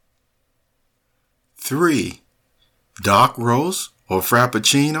3. Dark roast or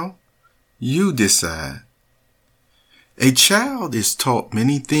frappuccino? You decide. A child is taught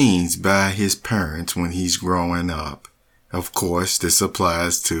many things by his parents when he's growing up. Of course, this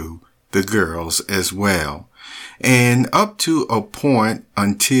applies to the girls as well. And up to a point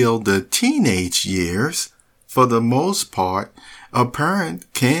until the teenage years, for the most part, a parent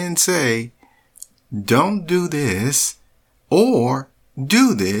can say, don't do this or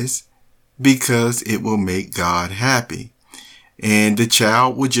do this because it will make God happy. And the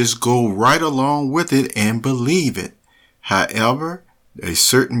child will just go right along with it and believe it. However, a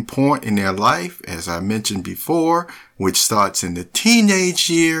certain point in their life, as I mentioned before, which starts in the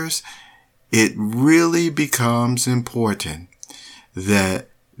teenage years, it really becomes important that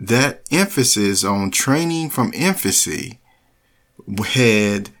emphasis on training from infancy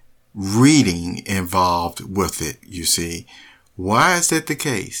had reading involved with it, you see. Why is that the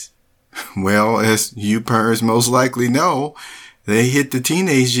case? Well, as you parents most likely know, they hit the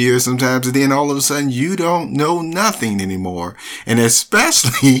teenage years sometimes, and then all of a sudden you don't know nothing anymore. And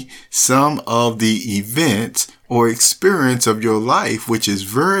especially some of the events or experience of your life, which is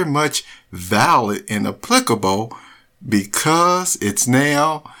very much valid and applicable because it's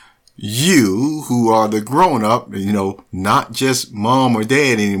now you who are the grown up, not just mom or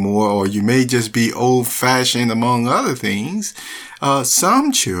dad anymore, or you may just be old fashioned among other things.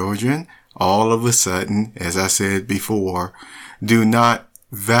 Some children all of a sudden, as I said before, do not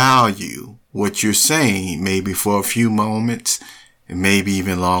value what you're saying, maybe for a few moments, and maybe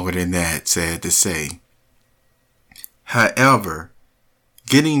even longer than that, sad to say. However,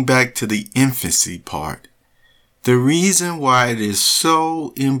 getting back to the infancy part, the reason why it is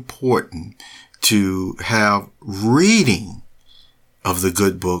so important to have reading of the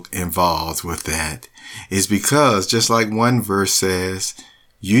good book involved with that is because, just like one verse says,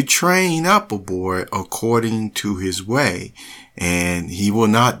 you train up a boy according to his way, and he will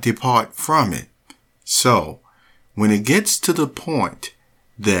not depart from it. So, when it gets to the point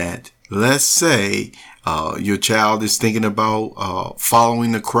that, let's say, your child is thinking about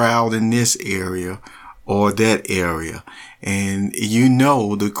following the crowd in this area or that area, and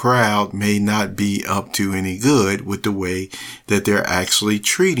the crowd may not be up to any good with the way that they're actually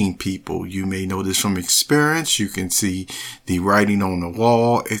treating people. You may know this from experience. You can see the writing on the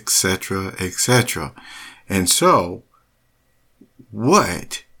wall, etc., etc. And so,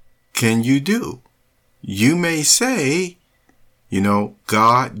 what can you do? You may say,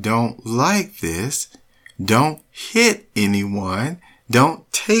 God don't like this. Don't hit anyone. Don't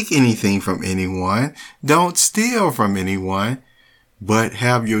take anything from anyone. Don't steal from anyone. But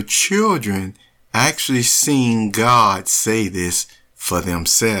have your children actually seen God say this for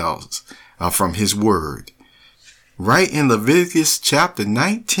themselves from his word. Right in Leviticus chapter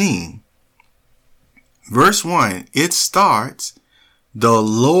 19, verse 1, it starts, the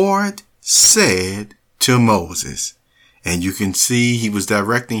Lord said to Moses. And you can see he was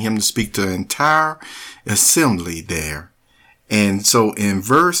directing him to speak to the entire assembly there. And so in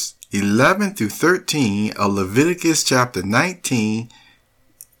verse 11 through 13 of Leviticus chapter 19,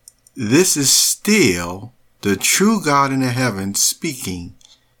 this is still the true God in the heavens speaking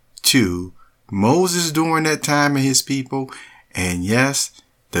to Moses during that time and his people. And yes,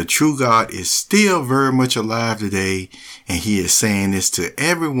 the true God is still very much alive today, and he is saying this to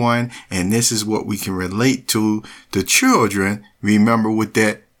everyone, and this is what we can relate to the children. Remember, with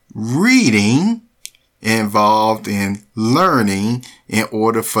that reading involved in learning in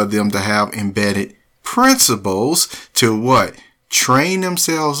order for them to have embedded principles to what? Train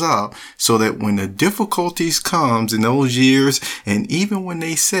themselves up so that when the difficulties comes in those years, and even when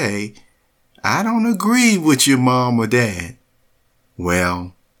they say, I don't agree with your mom or dad,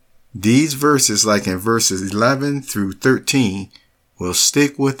 well, these verses, like in verses 11 through 13, will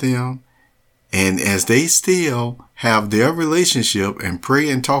stick with them. And as they still have their relationship and pray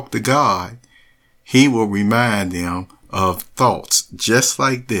and talk to God, he will remind them of thoughts just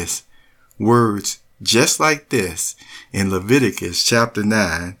like this, words just like this. In Leviticus chapter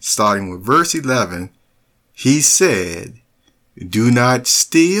 9, starting with verse 11, he said, do not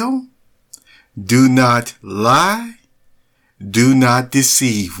steal, do not lie, do not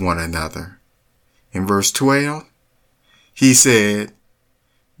deceive one another. In verse 12, he said,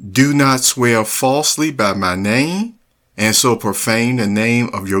 do not swear falsely by my name, and so profane the name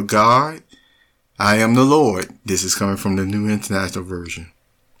of your God. I am the Lord. This is coming from the New International Version.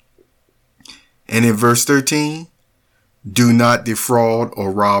 And in verse 13, do not defraud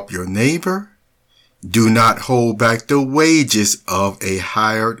or rob your neighbor. Do not hold back the wages of a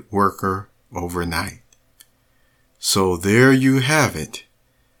hired worker overnight. So there you have it.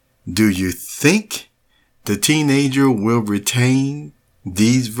 Do you think the teenager will retain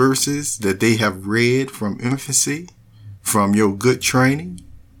these verses that they have read from infancy, from your good training.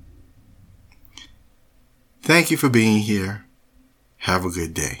 Thank you for being here. Have a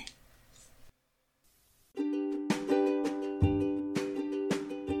good day.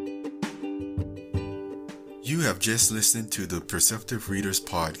 You have just listened to the Perceptive Readers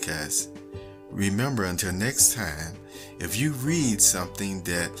Podcast. Remember, until next time, if you read something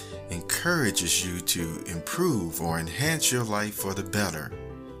that encourages you to improve or enhance your life for the better,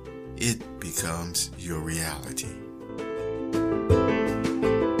 it becomes your reality.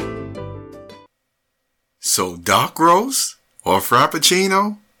 So, dark roast or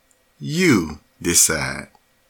frappuccino? You decide.